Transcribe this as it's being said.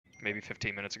maybe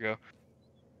 15 minutes ago.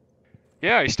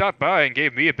 Yeah, he stopped by and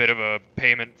gave me a bit of a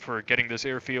payment for getting this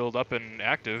airfield up and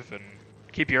active, and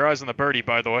keep your eyes on the birdie,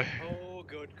 by the way. Oh,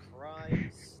 good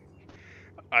Christ.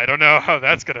 I don't know how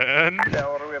that's gonna end.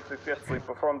 Tower, we have successfully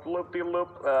performed loop-de-loop.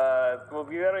 It will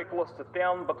be very close to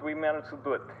town, but we managed to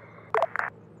do it.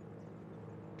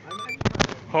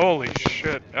 Holy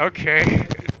shit, okay.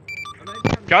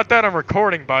 Got that on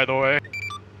recording, by the way.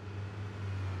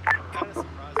 Kinda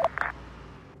surprising.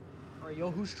 Alright,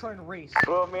 yo, who's trying to race?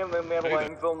 Romanian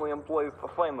Airlines only employs the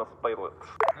finest pilots.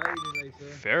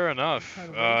 Fair enough.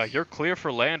 You're clear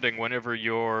for landing whenever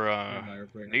you're,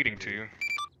 needing to.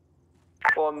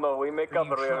 Oh no, we make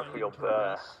other airfield.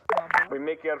 We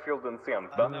make airfield in Santa.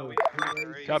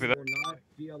 Copy that. Will not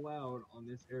be allowed on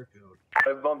this airfield.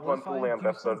 I don't want to land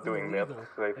after doing that.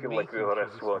 I feel like the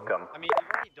rest will come. I mean, you've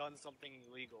already done something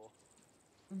illegal.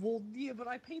 Well, yeah, but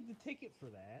I paid the ticket for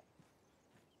that.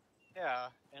 Yeah,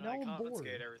 and Now I I'm confiscate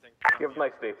bored. everything. Have a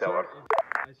nice day, Tower.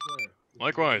 I swear.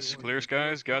 Likewise, clear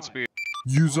skies, Godspeed.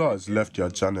 User has left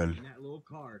your channel. In that little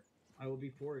car, I will be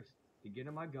forced to get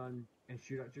in my gun and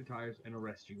shoot out your tires and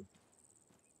arrest you.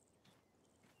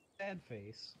 Sad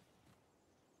face.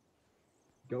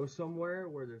 Go somewhere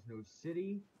where there's no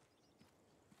city,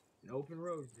 an open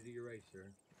road to do your race, sir.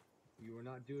 You will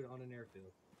not do it on an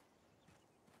airfield.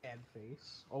 Sad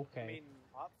face. I Okay. mean,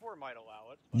 Op 4 might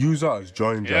allow it. but User okay. has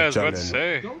joined Yeah, I your was about channel. to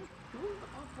say. Don't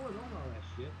all that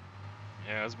shit.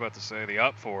 Yeah, I was about to say, the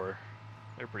Op 4.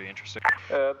 They're pretty interesting.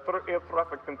 Air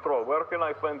traffic control, where can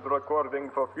I find the recording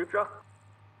for future?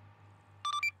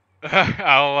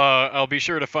 I'll be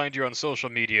sure to find you on social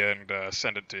media and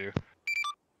send it to you.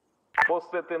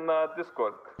 Post it in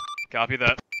Discord. Copy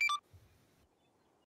that.